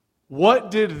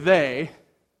What did they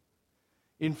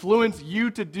influence you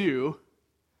to do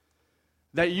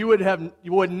that you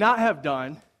would not have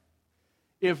done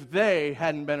if they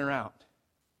hadn't been around?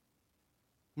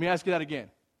 Let me ask you that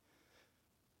again.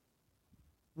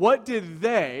 What did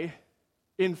they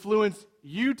influence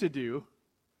you to do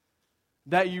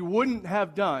that you wouldn't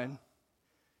have done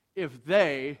if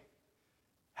they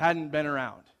hadn't been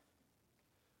around?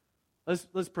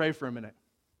 Let's pray for a minute.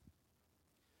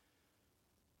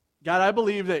 God, I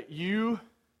believe that you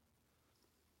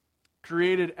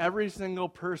created every single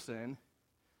person,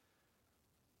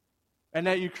 and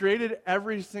that you created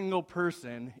every single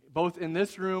person, both in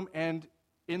this room and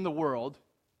in the world,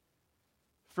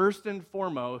 first and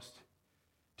foremost,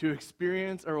 to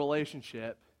experience a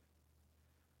relationship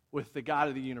with the God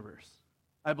of the universe.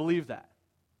 I believe that.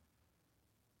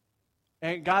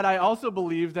 And God, I also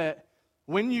believe that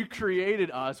when you created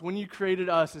us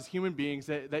as human beings,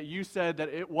 that you said that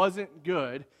it wasn't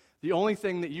good. The only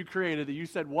thing that you created that you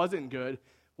said wasn't good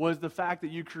was the fact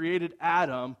that you created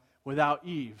Adam without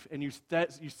Eve. And you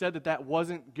said that that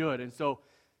wasn't good. And so,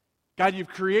 God, you've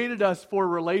created us for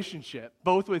relationship,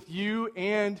 both with you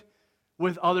and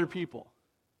with other people.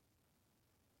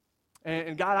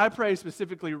 And God, I pray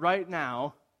specifically right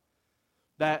now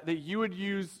that you would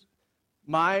use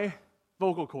my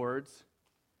vocal cords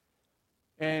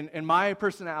and my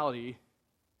personality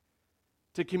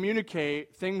to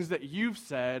communicate things that you've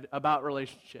said about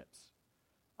relationships.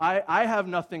 I have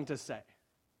nothing to say.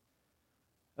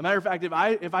 As a matter of fact,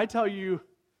 if I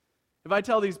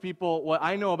tell these people what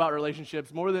I know about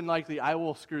relationships, more than likely I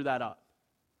will screw that up.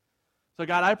 So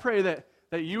God, I pray that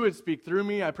you would speak through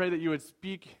me. I pray that you would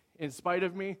speak in spite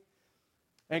of me.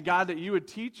 And God, that you would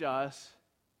teach us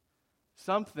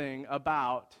something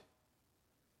about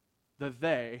the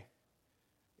they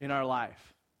in our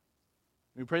life.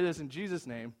 We pray this in Jesus'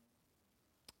 name.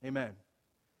 Amen.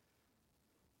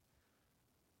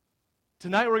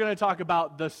 Tonight we're going to talk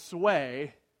about the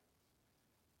sway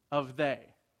of they.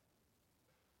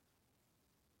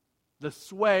 The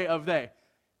sway of they.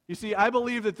 You see, I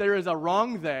believe that there is a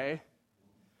wrong they,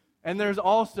 and there's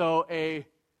also a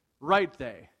right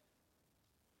they.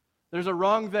 There's a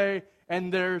wrong they,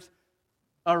 and there's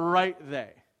a right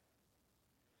they.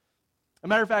 As a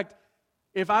matter of fact,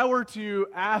 if I were to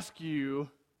ask you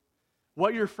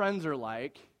what your friends are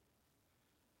like,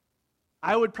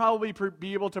 I would probably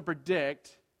be able to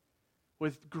predict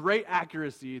with great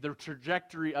accuracy the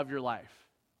trajectory of your life.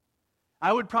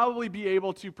 I would probably be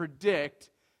able to predict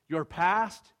your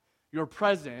past, your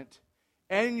present,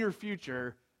 and your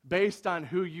future based on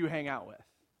who you hang out with.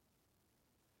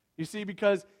 You see,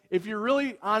 because if you're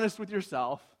really honest with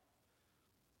yourself,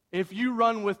 if you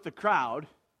run with the crowd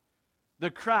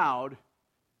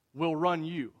will run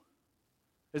you.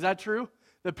 Is that true?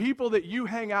 The people that you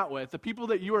hang out with, the people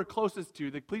that you are closest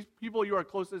to, the people you are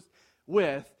closest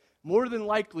with, more than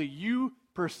likely you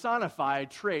personify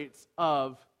traits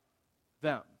of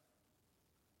them.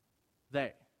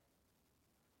 They.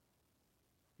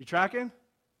 You tracking?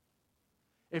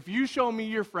 If you show me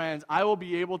your friends, I will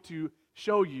be able to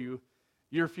show you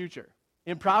your future.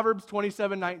 In Proverbs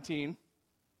 27:19,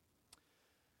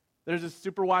 there's a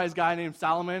super wise guy named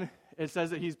Solomon. It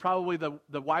says that he's probably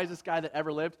the wisest guy that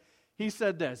ever lived. He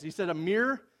said this. He said, a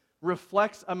mirror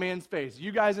reflects a man's face.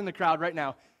 You guys in the crowd right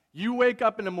now, you wake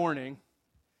up in the morning,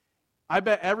 I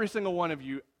bet every single one of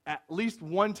you, at least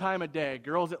one time a day,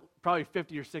 girls probably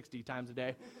 50 or 60 times a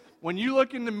day, when you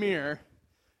look in the mirror,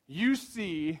 you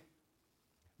see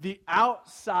the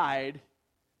outside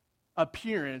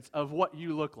appearance of what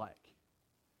you look like.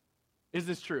 Is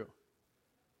this true?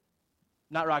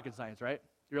 Not rocket science, right?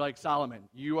 You're like, Solomon,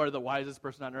 you are the wisest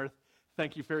person on earth.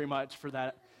 Thank you very much for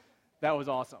that. That was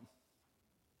awesome.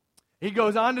 He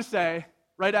goes on to say,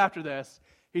 right after this,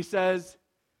 he says,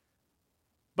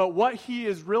 but what he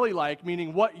is really like,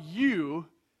 meaning what you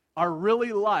are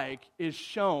really like, is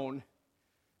shown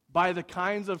by the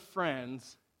kinds of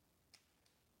friends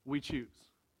we choose.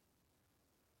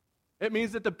 It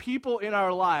means that the people in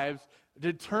our lives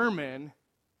determine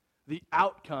the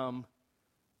outcome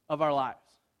of our lives.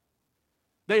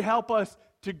 They help us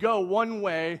to go one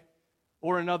way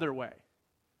or another way.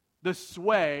 The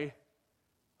sway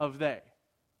of they.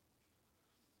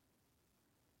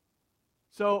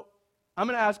 So, I'm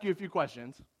going to ask you a few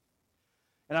questions,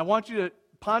 and I want you to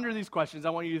ponder these questions. I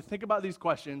want you to think about these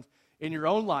questions in your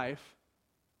own life,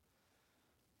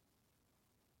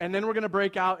 and then we're going to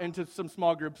break out into some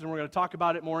small groups, and we're going to talk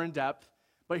about it more in depth.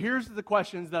 But here's the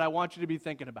questions that I want you to be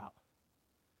thinking about.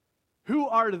 Who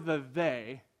are the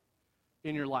they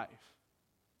in your life?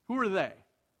 Who are they?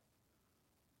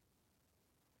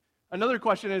 Another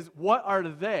question is, what are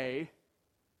they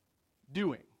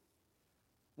doing?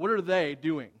 What are they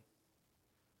doing?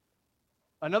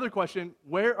 Another question,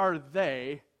 where are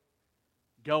they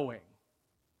going?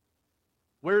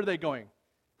 Where are they going?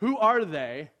 Who are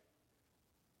they?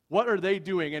 What are they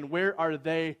doing? And where are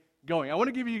they going? I want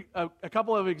to give you a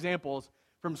couple of examples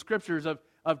from scriptures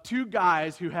of two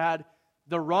guys who had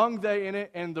the wrong they in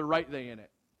it and the right they in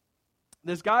it.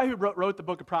 This guy who wrote the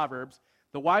book of Proverbs,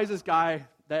 the wisest guy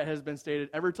that has been stated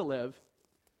ever to live,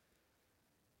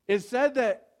 it said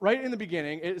that right in the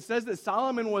beginning, it says that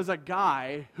Solomon was a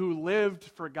guy who lived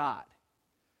for God.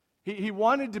 He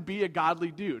wanted to be a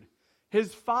godly dude.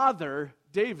 His father,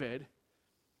 David,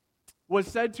 was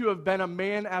said to have been a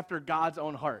man after God's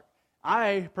own heart.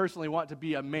 I personally want to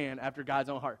be a man after God's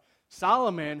own heart.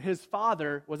 Solomon, his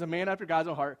father, was a man after God's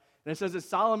own heart. And it says that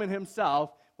Solomon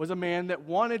himself was a man that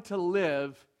wanted to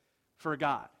live for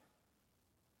God.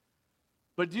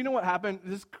 But do you know what happened?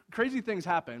 This crazy things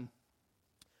happen.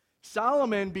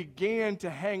 Solomon began to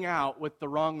hang out with the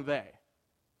wrong they.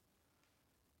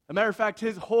 As a matter of fact,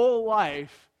 his whole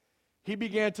life, he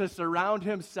began to surround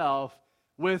himself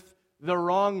with the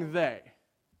wrong they.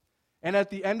 And at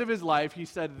the end of his life, he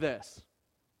said this.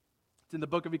 It's in the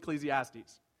book of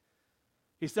Ecclesiastes.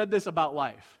 He said this about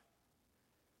life.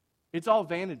 It's all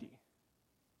vanity.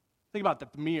 Think about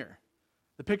that, the mirror.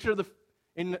 The picture of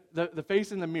the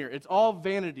face in the mirror. It's all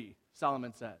vanity,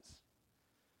 Solomon says.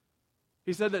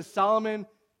 He said that Solomon,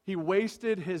 he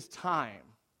wasted his time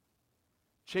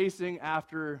chasing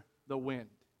after the wind,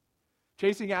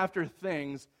 chasing after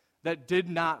things that did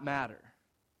not matter,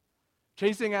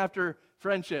 chasing after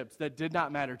friendships that did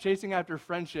not matter, chasing after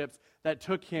friendships that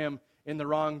took him in the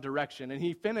wrong direction. And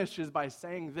he finishes by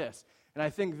saying this, and I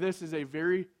think this is a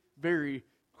very, very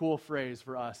cool phrase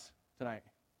for us tonight.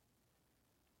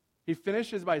 He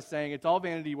finishes by saying, it's all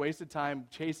vanity, wasted time,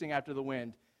 chasing after the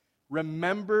wind.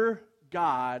 Remember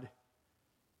God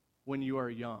when you are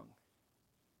young.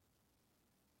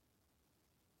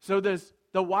 So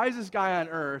the wisest guy on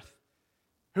earth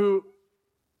who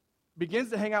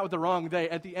begins to hang out with the wrong they,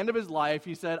 at the end of his life,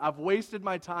 he said, I've wasted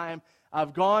my time.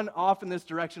 I've gone off in this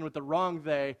direction with the wrong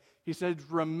they. He said,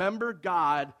 remember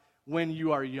God when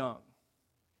you are young.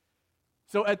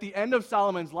 So at the end of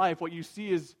Solomon's life, what you see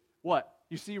is what?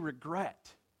 You see regret.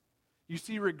 You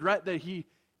see regret that he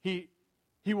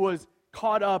was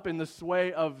caught up in the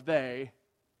sway of they,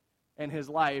 and his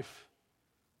life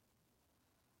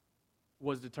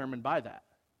was determined by that.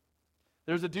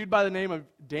 There's a dude by the name of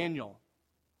Daniel.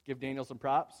 Give Daniel some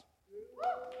props.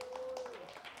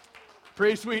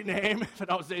 Pretty sweet name, if I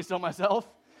don't say so myself.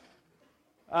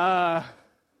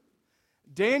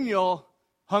 Daniel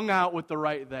hung out with the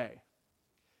right they.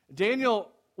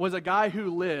 Daniel was a guy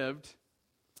who lived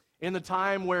in the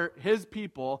time where his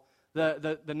people,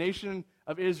 the nation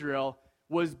of Israel,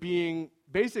 was being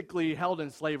basically held in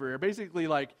slavery, or basically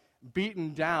like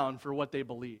beaten down for what they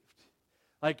believed.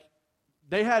 Like,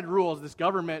 they had rules. This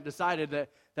government decided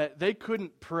that they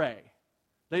couldn't pray.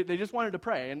 They just wanted to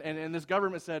pray. And this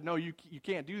government said, no, you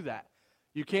can't do that.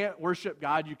 You can't worship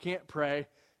God. You can't pray.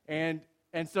 And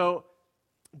so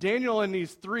Daniel and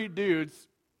these three dudes,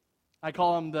 I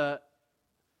call them the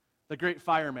great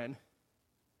firemen,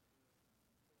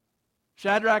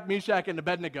 Shadrach, Meshach, and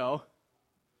Abednego,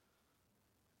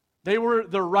 they were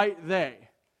the right they.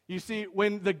 You see,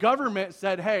 when the government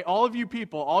said, hey, all of you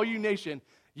people, all you nation,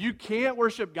 you can't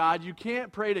worship God, you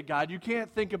can't pray to God, you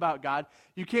can't think about God,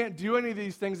 you can't do any of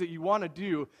these things that you want to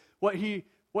do,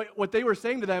 what they were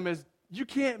saying to them is, you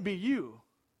can't be you.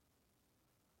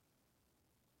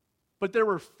 But there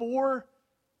were four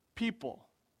people,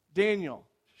 Daniel,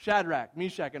 Shadrach,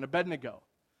 Meshach, and Abednego.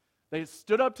 They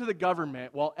stood up to the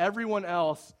government while everyone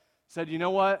else said, you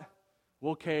know what,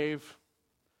 we'll cave.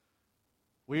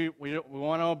 We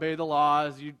want to obey the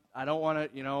laws. I don't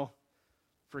want to,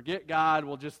 forget God.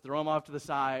 We'll just throw him off to the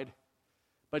side.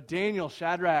 But Daniel,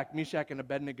 Shadrach, Meshach, and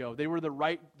Abednego, they were the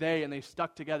right they, and they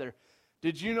stuck together.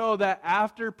 Did you know that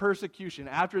after persecution,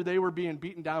 after they were being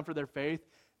beaten down for their faith,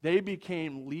 they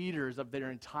became leaders of their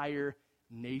entire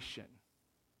nation?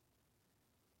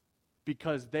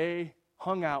 Because they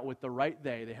hung out with the right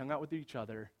they hung out with each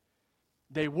other.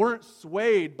 They weren't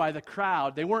swayed by the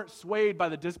crowd. They weren't swayed by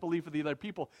the disbelief of the other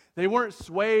people. They weren't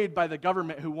swayed by the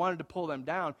government who wanted to pull them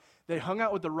down. They hung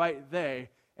out with the right they,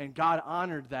 and God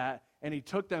honored that, and he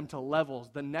took them to levels,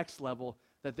 the next level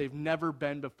that they've never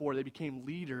been before. They became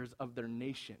leaders of their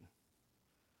nation.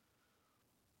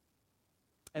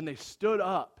 And they stood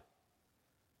up.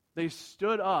 They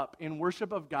stood up in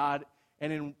worship of God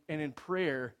and in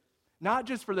prayer, not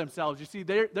just for themselves. You see,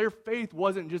 their faith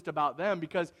wasn't just about them,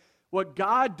 because what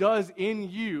God does in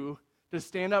you to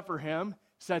stand up for him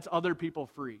sets other people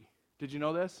free. Did you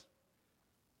know this?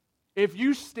 If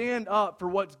you stand up for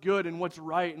what's good and what's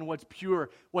right and what's pure,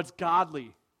 what's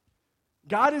godly,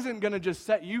 God isn't going to just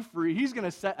set you free. He's going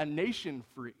to set a nation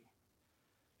free.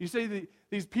 You say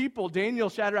these people, Daniel,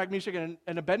 Shadrach, Meshach,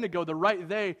 and Abednego,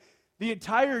 the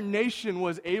entire nation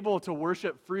was able to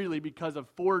worship freely because of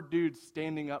 4 dudes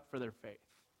standing up for their faith.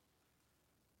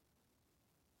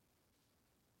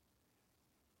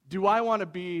 Do I want to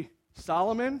be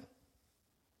Solomon,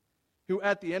 who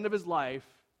at the end of his life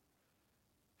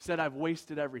said, I've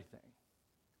wasted everything,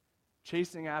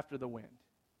 chasing after the wind?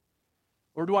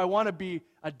 Or do I want to be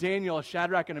a Daniel, a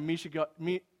Shadrach, and a Meshach,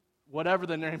 whatever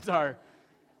the names are?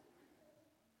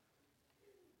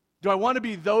 Do I want to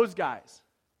be those guys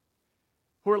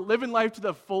who are living life to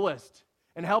the fullest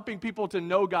and helping people to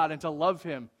know God and to love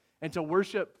him and to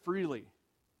worship freely?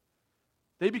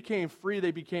 They became free.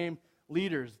 They became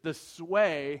leaders. The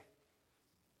sway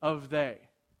of they.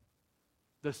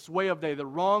 The sway of they. The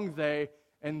wrong they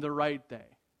and the right they.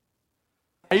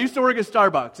 I used to work at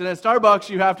Starbucks, and at Starbucks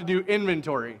you have to do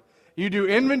inventory. You do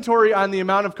inventory on the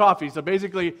amount of coffee. So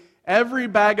basically, every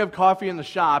bag of coffee in the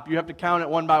shop, you have to count it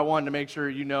one by one to make sure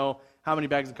you know how many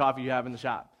bags of coffee you have in the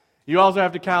shop. You also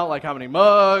have to count like how many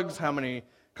mugs, how many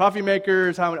coffee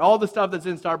makers, all the stuff that's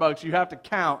in Starbucks. You have to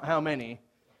count how many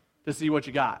to see what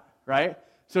you got, right?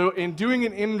 So in doing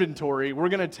an inventory, we're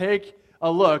going to take a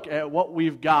look at what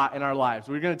we've got in our lives.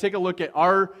 We're going to take a look at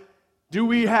do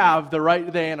we have the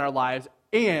right they in our lives,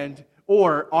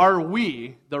 or are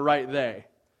we the right they?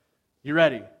 You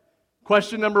ready?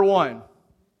 Question number 1.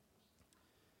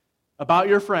 About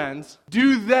your friends.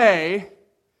 Do they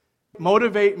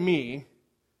motivate me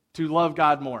to love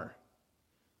God more?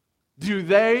 Do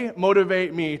they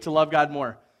motivate me to love God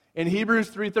more? In Hebrews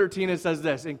 3:13 it says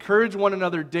this, encourage one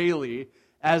another daily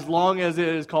as long as it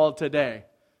is called today.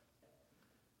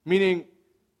 Meaning,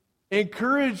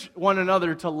 encourage one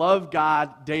another to love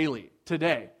God daily,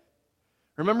 today.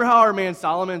 Remember how our man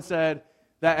Solomon said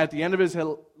that at the end of his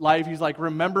life, he's like,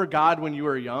 remember God when you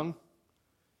were young?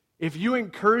 If you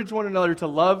encourage one another to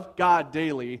love God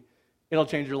daily, it'll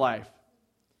change your life.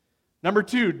 Number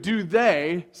 2, do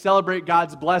they celebrate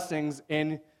God's blessings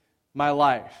in my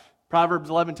life? Proverbs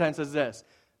 11:10 says this,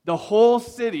 the whole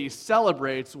city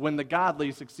celebrates when the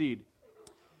godly succeed.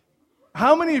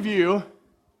 How many of you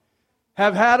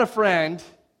have had a friend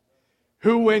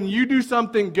who, when you do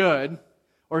something good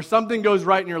or something goes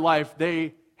right in your life,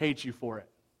 they hate you for it?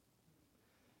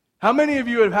 How many of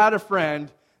you have had a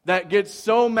friend that gets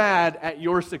so mad at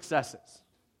your successes?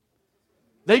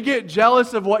 They get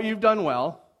jealous of what you've done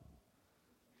well.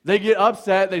 They get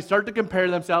upset. They start to compare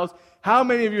themselves. How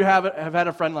many of you have had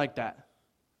a friend like that?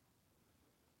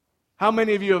 How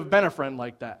many of you have been a friend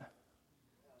like that?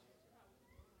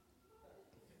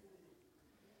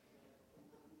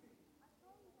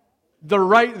 The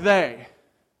right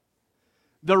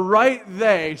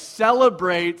they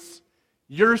celebrates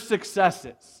your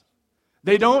successes.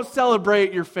 They don't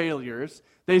celebrate your failures.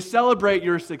 They celebrate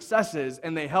your successes,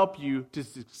 and they help you to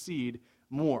succeed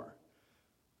more.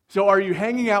 So are you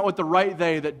hanging out with the right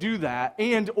they that do that,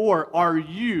 and or are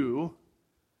you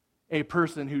a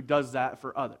person who does that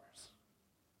for others?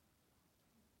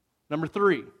 Number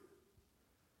 3,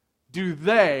 do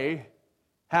they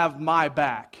have my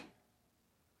back?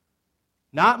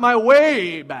 Not my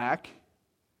way back,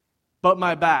 but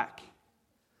my back.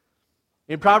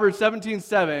 In Proverbs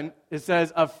 17:7, it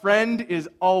says, a friend is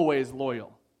always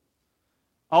loyal.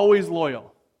 Always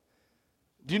loyal.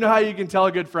 Do you know how you can tell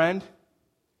a good friend?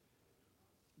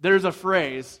 There's a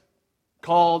phrase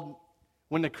called,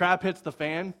 when the crap hits the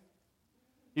fan.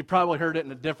 You probably heard it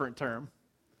in a different term.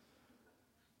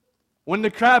 When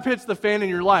the crap hits the fan in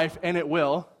your life, and it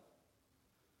will,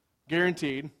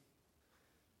 guaranteed,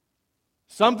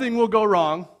 something will go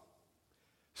wrong.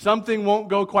 Something won't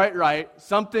go quite right.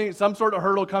 Some sort of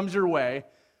hurdle comes your way.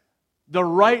 The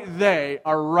right they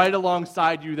are right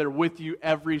alongside you. They're with you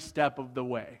every step of the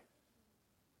way.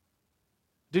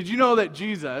 Did you know that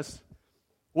Jesus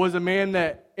was a man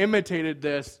that imitated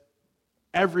this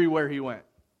everywhere he went?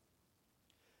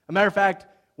 As a matter of fact,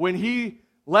 when he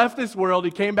left this world,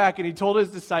 he came back and he told his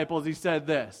disciples, he said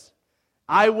this,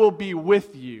 I will be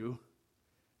with you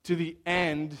to the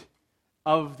end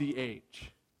of the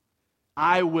age.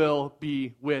 I will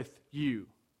be with you.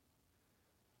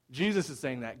 Jesus is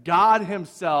saying that. God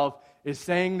himself is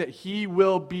saying that he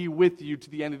will be with you to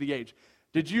the end of the age.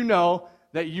 Did you know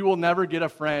that you will never get a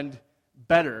friend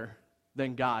better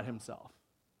than God himself?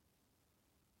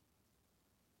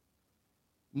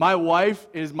 My wife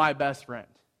is my best friend.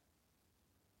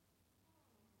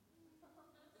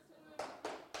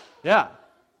 Yeah.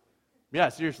 Yeah,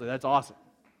 seriously, that's awesome.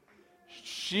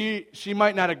 She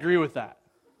might not agree with that.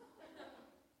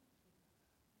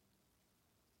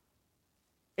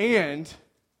 And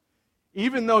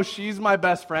even though she's my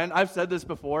best friend, I've said this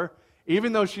before,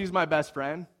 even though she's my best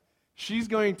friend, she's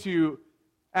going to,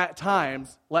 at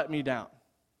times, let me down.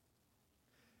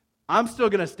 I'm still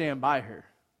going to stand by her.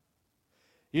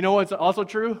 You know what's also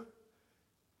true?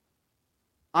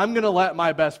 I'm going to let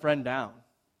my best friend down.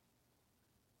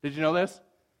 Did you know this?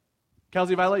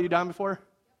 Kelsey, have I let you down before?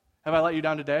 Have I let you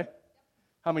down today?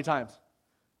 How many times?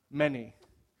 Many.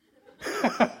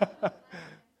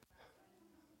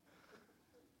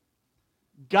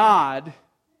 God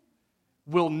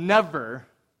will never,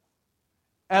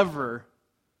 ever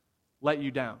let you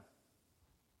down.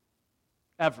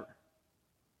 Ever.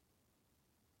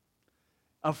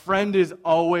 A friend is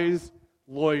always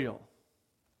loyal.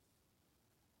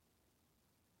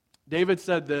 David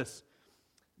said this.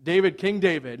 King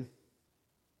David,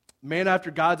 man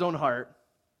after God's own heart,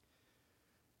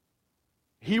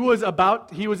 he was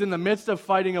in the midst of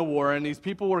fighting a war, and these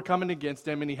people were coming against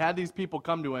him, and he had these people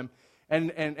come to him, and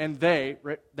they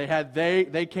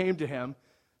came to him.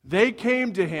 They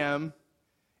came to him,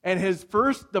 and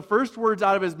the first words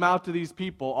out of his mouth to these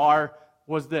people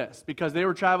was this, because they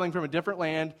were traveling from a different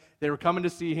land, they were coming to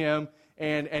see him,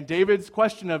 and David's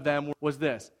question of them was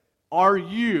this: are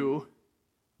you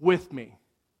with me?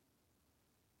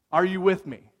 Are you with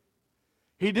me?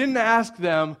 He didn't ask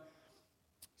them,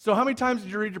 so how many times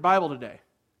did you read your Bible today?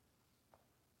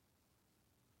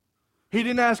 He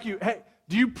didn't ask you, hey,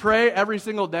 do you pray every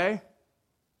single day?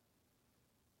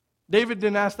 David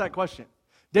didn't ask that question.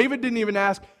 David didn't even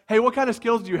ask, hey, what kind of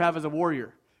skills do you have as a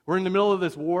warrior? We're in the middle of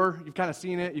this war. You've kind of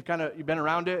seen it. You've been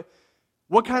around it.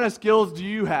 What kind of skills do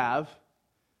you have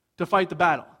to fight the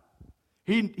battle?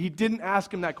 He didn't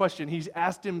ask him that question. He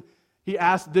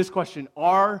asked this question: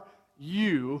 are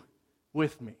you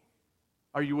with me?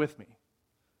 Are you with me?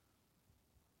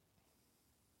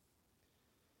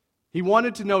 He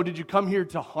wanted to know, did you come here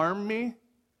to harm me?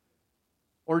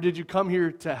 Or did you come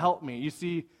here to help me? You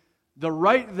see, the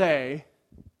right they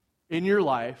in your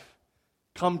life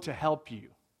come to help you.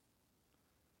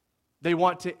 They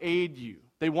want to aid you.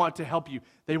 They want to help you.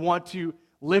 They want to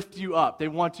lift you up. They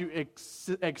want to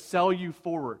excel you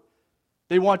forward.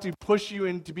 They want to push you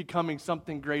into becoming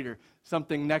something greater,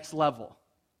 something next level.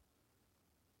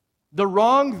 The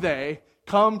wrong they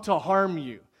come to harm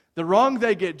you. The wrong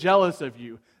they get jealous of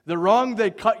you. The wrong they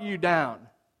cut you down.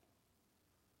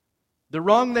 The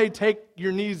wrong they take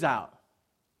your knees out.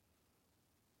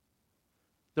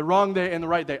 The wrong they and the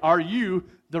right they. Are you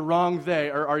the wrong they,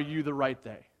 or are you the right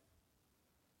they?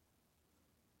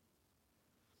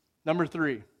 Number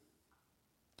 3.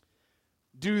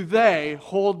 Do they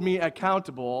hold me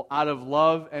accountable out of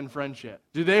love and friendship?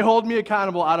 Do they hold me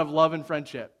accountable out of love and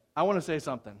friendship? I want to say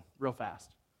something real fast.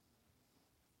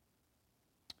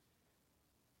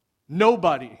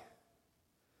 Nobody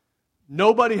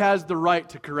has the right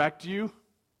to correct you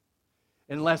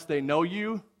unless they know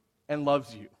you and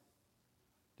loves you.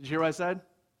 Did you hear what I said?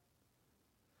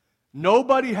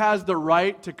 Nobody has the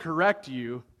right to correct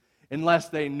you unless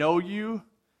they know you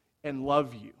and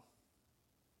love you.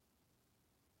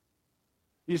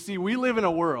 You see, we live in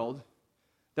a world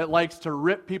that likes to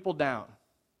rip people down.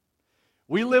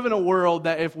 We live in a world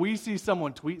that if we see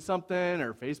someone tweet something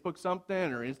or Facebook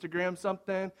something or Instagram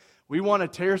something, we want to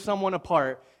tear someone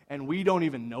apart and we don't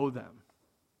even know them.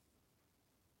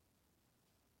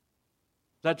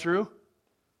 Is that true?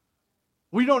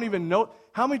 We don't even know.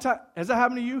 How many times has that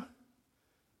happened to you?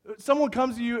 Someone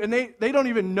comes to you and they don't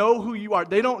even know who you are.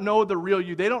 They don't know the real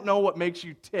you. They don't know what makes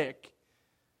you tick.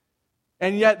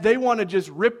 And yet they want to just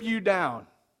rip you down.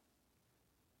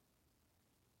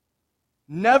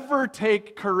 Never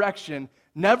take correction.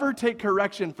 Never take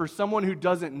correction for someone who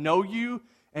doesn't know you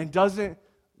and doesn't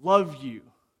love you.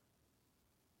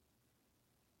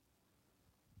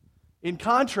 In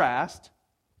contrast,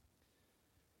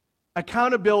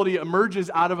 accountability emerges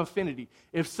out of affinity.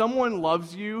 If someone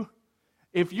loves you,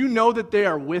 if you know that they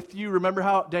are with you, remember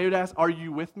how David asked, are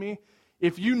you with me?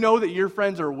 If you know that your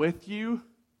friends are with you,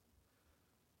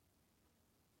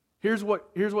 here's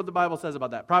what the Bible says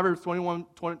about that. Proverbs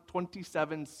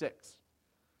 27:6.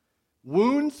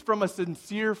 Wounds from a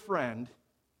sincere friend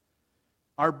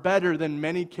are better than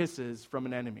many kisses from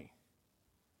an enemy.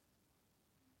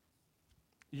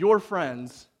 Your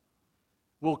friends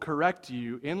will correct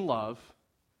you in love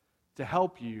to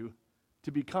help you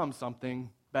to become something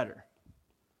better.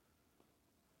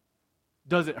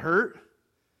 Does it hurt?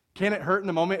 Can it hurt in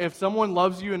the moment? If someone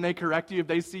loves you and they correct you, if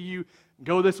they see you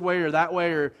go this way or that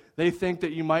way, or they think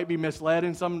that you might be misled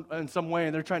in some way,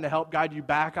 and they're trying to help guide you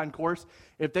back on course,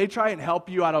 if they try and help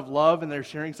you out of love and they're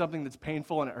sharing something that's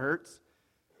painful and it hurts,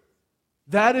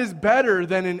 that is better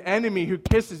than an enemy who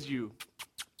kisses you.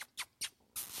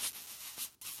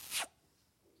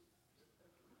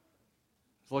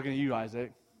 It's looking at you,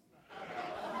 Isaac.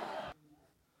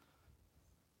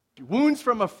 Wounds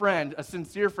from a friend, a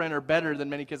sincere friend, are better than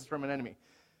many kisses from an enemy.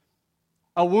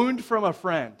 A wound from a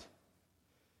friend.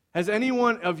 Has any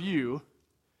one of you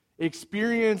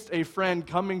experienced a friend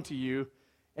coming to you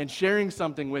and sharing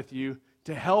something with you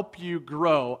to help you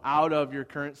grow out of your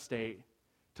current state,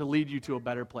 to lead you to a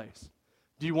better place?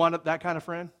 Do you want that kind of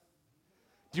friend?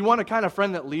 Do you want a kind of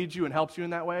friend that leads you and helps you in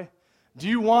that way? Do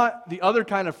you want the other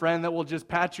kind of friend that will just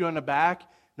pat you on the back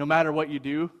no matter what you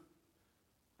do?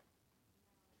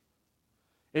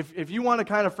 If you want a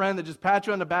kind of friend that just pats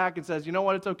you on the back and says, you know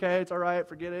what, it's okay, it's all right,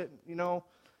 forget it,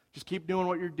 just keep doing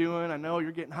what you're doing. I know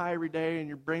you're getting high every day and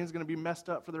your brain's going to be messed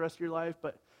up for the rest of your life,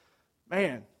 but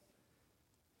man,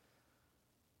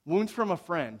 wounds from a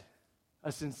friend,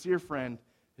 a sincere friend,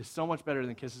 is so much better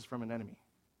than kisses from an enemy.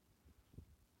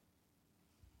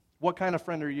 What kind of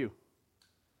friend are you?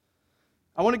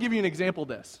 I want to give you an example of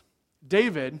this.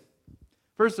 David,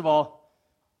 first of all,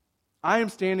 I am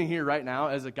standing here right now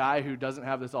as a guy who doesn't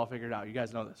have this all figured out. You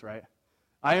guys know this, right?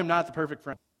 I am not the perfect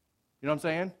friend. You know what I'm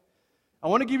saying? I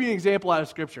want to give you an example out of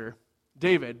Scripture.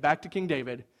 David, back to King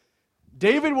David.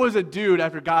 David was a dude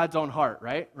after God's own heart,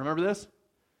 right? Remember this?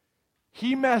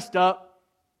 He messed up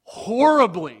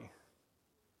horribly.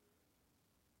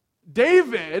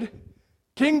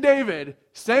 King David,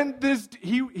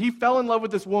 he fell in love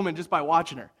with this woman just by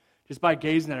watching her, just by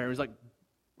gazing at her. He was like,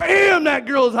 bam, that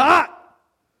girl is hot.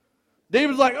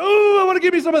 David's like, oh, I want to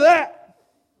give you some of that.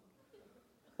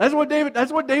 That's what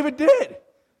David did.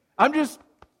 I'm just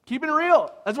keeping it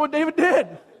real. That's what David did.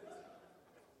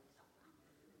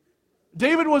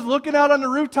 David was looking out on the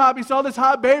rooftop. He saw this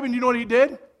hot babe, and you know what he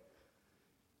did?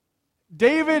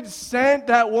 David sent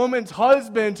that woman's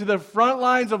husband to the front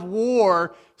lines of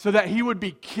war so that he would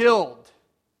be killed.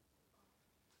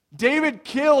 David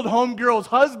killed homegirl's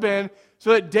husband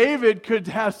so that David could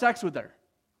have sex with her.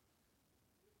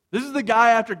 This is the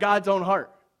guy after God's own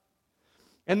heart.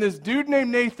 And this dude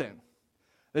named Nathan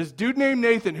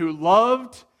who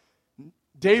loved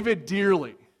David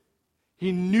dearly,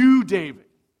 he knew David.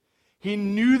 He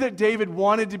knew that David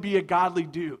wanted to be a godly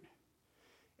dude.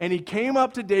 And he came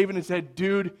up to David and said,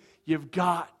 dude, you've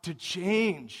got to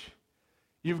change.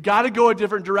 You've got to go a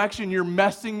different direction. You're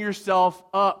messing yourself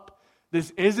up.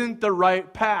 This isn't the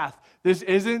right path. This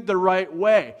isn't the right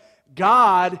way.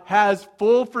 God has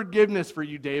full forgiveness for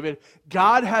you, David.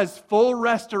 God has full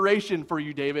restoration for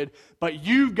you, David. But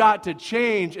you've got to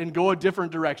change and go a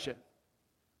different direction.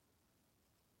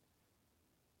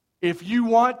 If you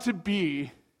want to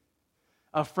be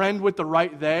a friend with the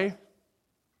right they,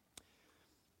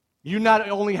 you not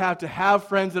only have to have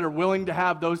friends that are willing to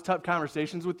have those tough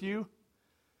conversations with you,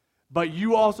 but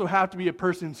you also have to be a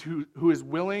person who is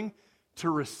willing to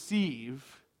receive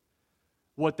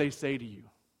what they say to you.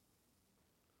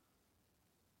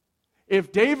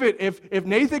 If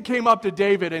Nathan came up to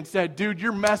David and said, dude,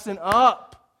 you're messing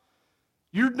up.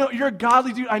 You're a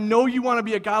godly dude. I know you want to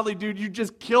be a godly dude. You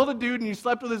just killed a dude and you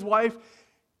slept with his wife.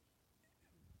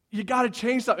 You got to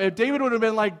change something. If David would have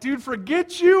been like, dude,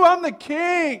 forget you. I'm the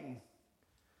king.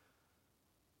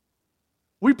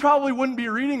 We probably wouldn't be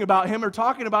reading about him or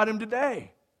talking about him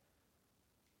today.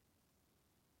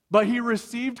 But he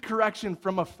received correction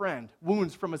from a friend,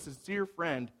 wounds from a sincere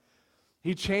friend.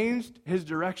 He changed his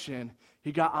direction.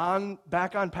 He got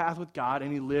back on path with God,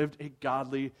 and he lived a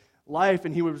godly life,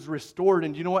 and he was restored.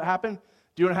 And do you know what happened?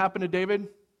 Do you know what happened to David?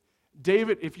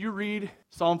 David, if you read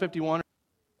Psalm 51,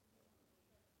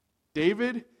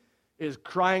 David is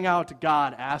crying out to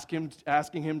God,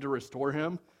 asking him to restore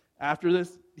him. After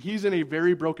this, he's in a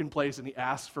very broken place, and he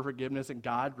asks for forgiveness, and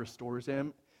God restores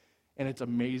him, and it's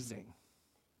amazing.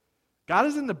 God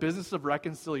is in the business of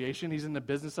reconciliation. He's in the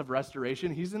business of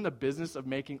restoration. He's in the business of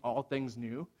making all things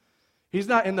new. He's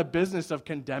not in the business of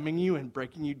condemning you and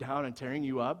breaking you down and tearing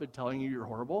you up and telling you you're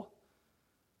horrible.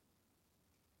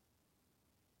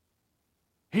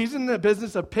 He's in the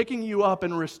business of picking you up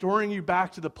and restoring you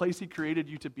back to the place he created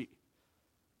you to be.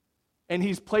 And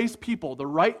he's placed people, the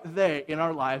right they, in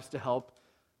our lives to help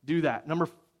do that. Number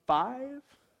 5,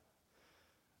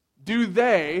 do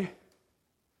they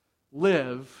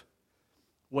live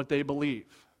what they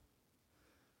believe?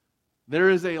 There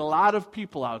is a lot of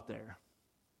people out there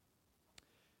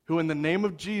who in the name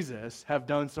of Jesus have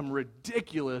done some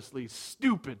ridiculously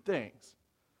stupid things.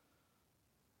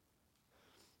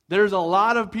 There's a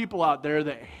lot of people out there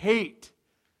that hate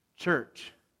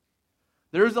church.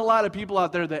 There's a lot of people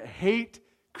out there that hate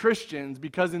Christians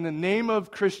because in the name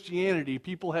of Christianity,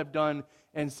 people have done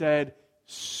and said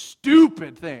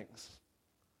stupid things.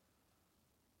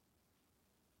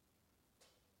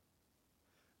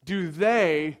 Do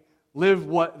they live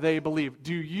what they believe?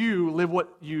 Do you live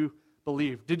what you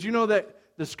believe? Did you know that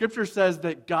the scripture says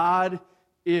that God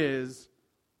is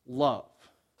love?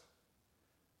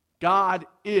 God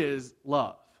is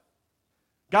love.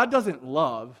 God doesn't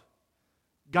love.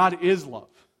 God is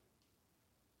love.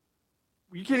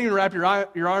 You can't even wrap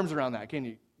your arms around that, can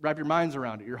you? Wrap your minds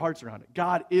around it, your hearts around it.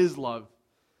 God is love.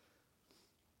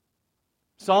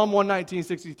 Psalm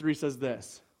 119:63 says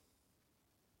this.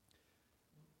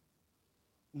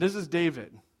 This is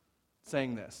David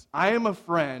saying this. I am a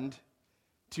friend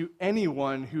to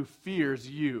anyone who fears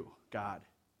you, God.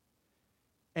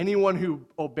 Anyone who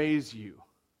obeys you.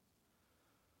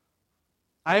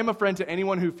 I am a friend to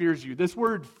anyone who fears you. This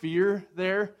word fear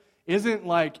there isn't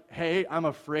like, hey, I'm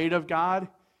afraid of God.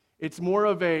 It's more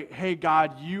of a, hey,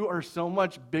 God, you are so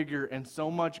much bigger and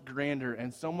so much grander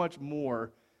and so much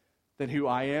more than who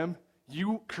I am.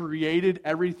 You created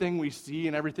everything we see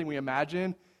and everything we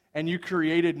imagine, and you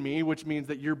created me, which means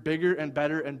that you're bigger and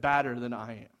better and badder than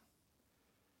I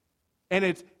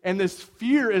am. And this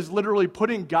fear is literally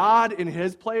putting God in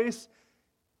his place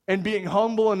and being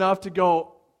humble enough to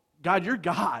go, God, you're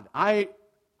God. I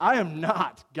am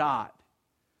not God.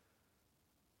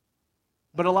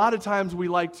 But a lot of times we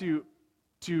like to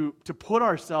put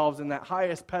ourselves in that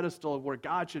highest pedestal of where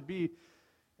God should be.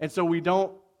 And so we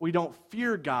don't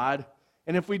fear God.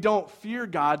 And if we don't fear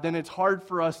God, then it's hard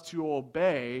for us to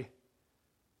obey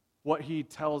what he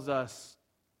tells us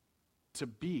to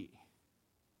be.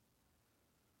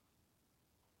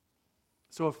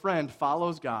 So a friend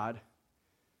follows God,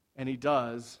 and he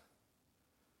does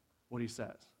what he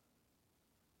says.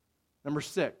 Number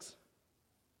 6.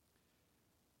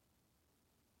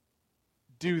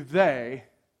 Do they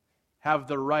have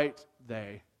the right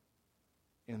they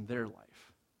in their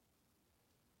life?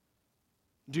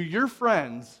 Do your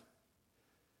friends,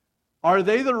 are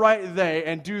they the right they,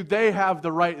 and do they have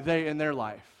the right they in their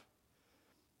life?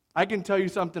 I can tell you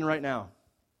something right now.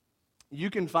 You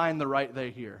can find the right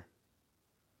they here.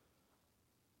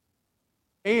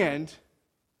 And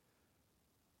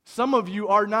some of you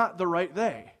are not the right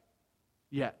they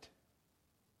yet.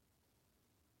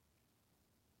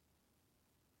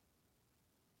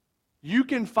 You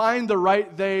can find the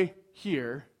right they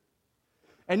here,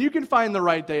 and you can find the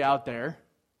right they out there,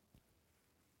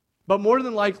 but more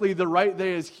than likely the right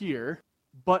they is here.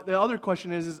 But the other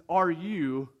question is are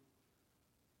you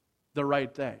the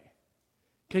right they?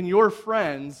 Can your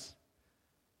friends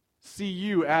see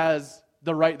you as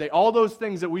the right they? All those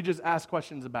things that we just asked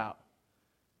questions about.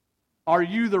 Are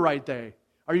you the right they?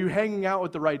 Are you hanging out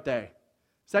with the right they?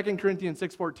 2 Corinthians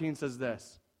 6:14 says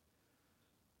this.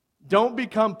 Don't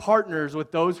become partners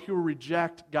with those who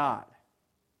reject God.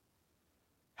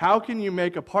 How can you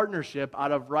make a partnership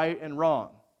out of right and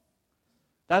wrong?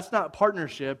 That's not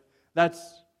partnership,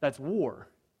 that's war.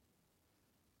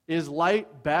 Is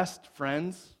light best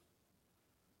friends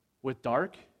with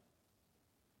dark?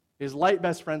 Is light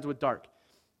best friends with dark?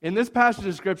 In this passage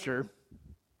of Scripture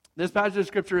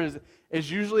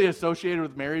is usually associated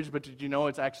with marriage, but did you know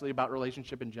it's actually about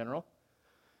relationship in general?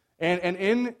 And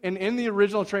in the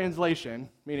original translation,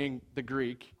 meaning the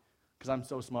Greek, because I'm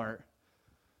so smart,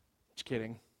 just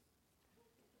kidding.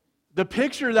 The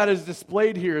picture that is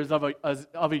displayed here is of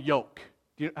a yolk.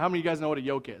 How many of you guys know what a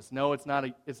yolk is? No, it's not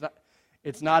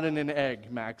an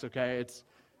egg, Max. Okay,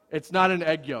 it's not an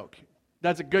egg yolk.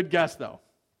 That's a good guess though.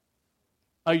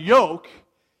 A yolk,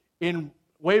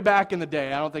 way back in the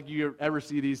day, I don't think you ever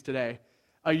see these today.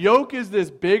 A yoke is this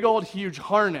big old huge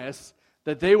harness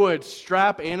that they would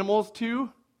strap animals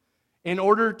to in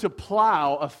order to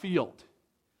plow a field.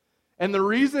 And the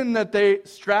reason that they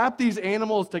strap these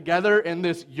animals together in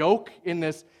this yoke, in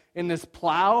this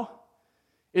plow,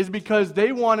 is because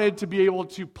they wanted to be able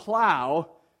to plow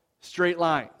straight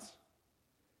lines.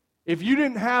 If you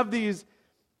didn't have these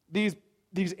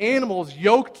animals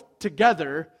yoked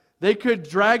together, they could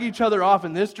drag each other off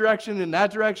in this direction, in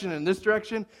that direction, in this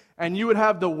direction, and you would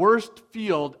have the worst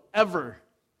field ever.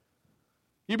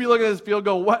 You'd be looking at this field,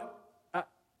 go, what?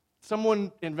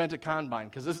 Someone invent a combine,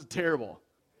 because this is terrible.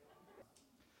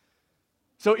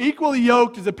 So equally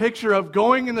yoked is a picture of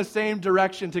going in the same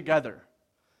direction together.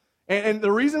 And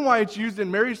the reason why it's used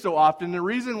in marriage so often, the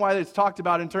reason why it's talked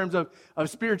about in terms of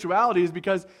spirituality is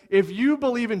because if you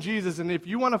believe in Jesus and if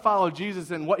you want to follow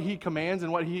Jesus and what he commands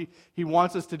and what he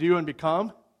wants us to do and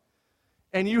become,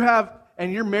 and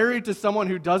and you're married to someone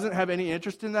who doesn't have any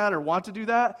interest in that or want to do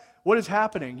that, what is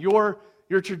happening? Your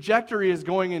trajectory is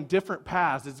going in different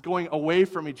paths. It's going away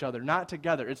from each other, not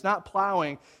together. It's not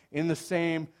plowing in the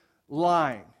same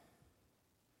line.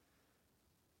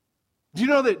 Do you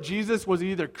know that Jesus was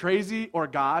either crazy or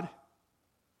God?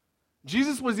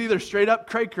 Jesus was either straight up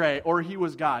cray-cray or he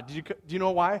was God. Do you know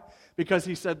why? Because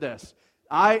he said this,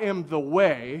 I am the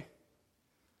way,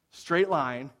 straight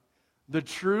line, the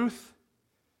truth,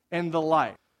 and the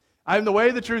life. I am the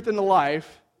way, the truth, and the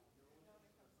life.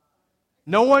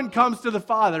 No one comes to the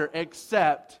Father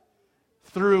except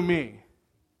through me.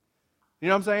 You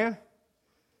know what I'm saying?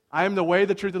 I am the way,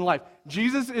 the truth, and the life.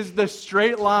 Jesus is the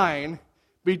straight line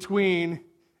between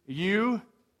you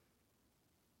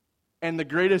and the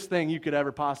greatest thing you could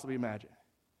ever possibly imagine.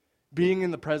 Being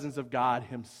in the presence of God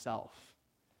himself.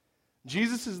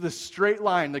 Jesus is the straight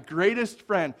line, the greatest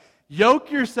friend.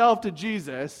 Yoke yourself to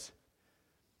Jesus,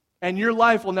 and your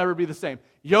life will never be the same.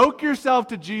 Yoke yourself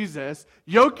to Jesus,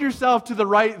 yoke yourself to the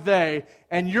right they,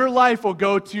 and your life will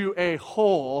go to a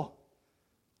whole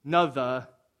nother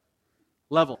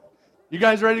level. You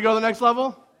guys ready to go to the next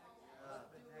level?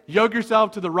 Yoke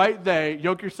yourself to the right they,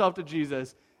 yoke yourself to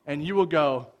Jesus, and you will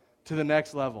go to the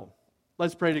next level.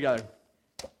 Let's pray together.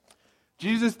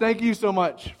 Jesus, thank you so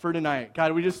much for tonight.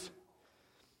 God,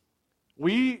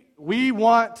 we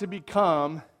want to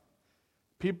become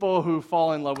people who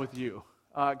fall in love with you.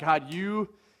 God,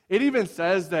 it even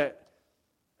says that,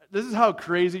 this is how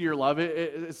crazy your love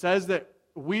is. It says that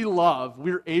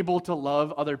we're able to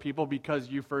love other people because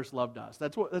you first loved us.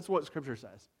 That's what Scripture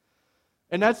says.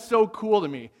 And that's so cool to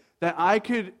me, that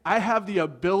I have the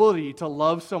ability to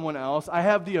love someone else. I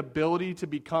have the ability to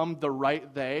become the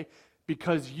right they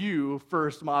because you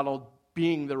first modeled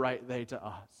being the right they to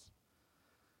us.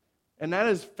 And that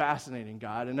is fascinating,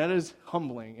 God, and that is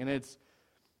humbling, and it's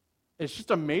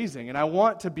just amazing, and I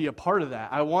want to be a part of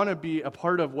that. I want to be a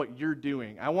part of what you're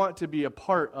doing. I want to be a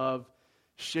part of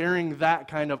sharing that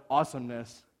kind of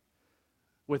awesomeness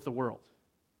with the world.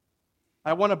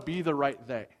 I want to be the right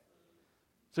they.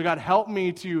 So God, help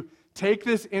me to take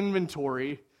this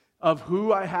inventory of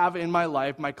who I have in my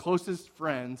life, my closest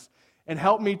friends, and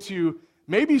help me to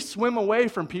maybe swim away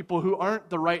from people who aren't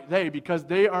the right they because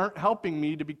they aren't helping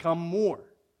me to become more.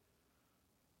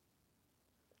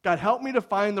 God, help me to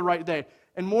find the right they.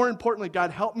 And more importantly,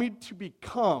 God, help me to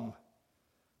become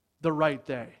the right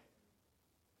they.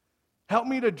 Help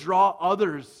me to draw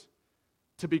others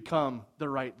to become the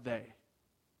right they.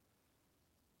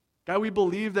 God, we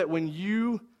believe that when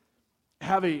you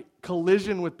have a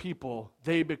collision with people,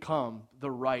 they become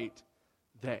the right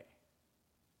they.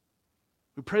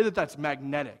 We pray that that's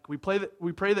magnetic. We pray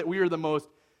that we are the most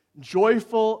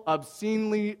joyful,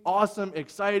 obscenely awesome,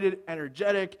 excited,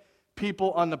 energetic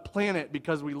people on the planet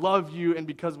because we love you and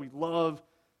because we love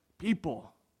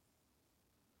people.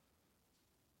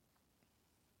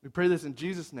 We pray this in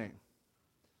Jesus' name.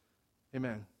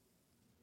 Amen.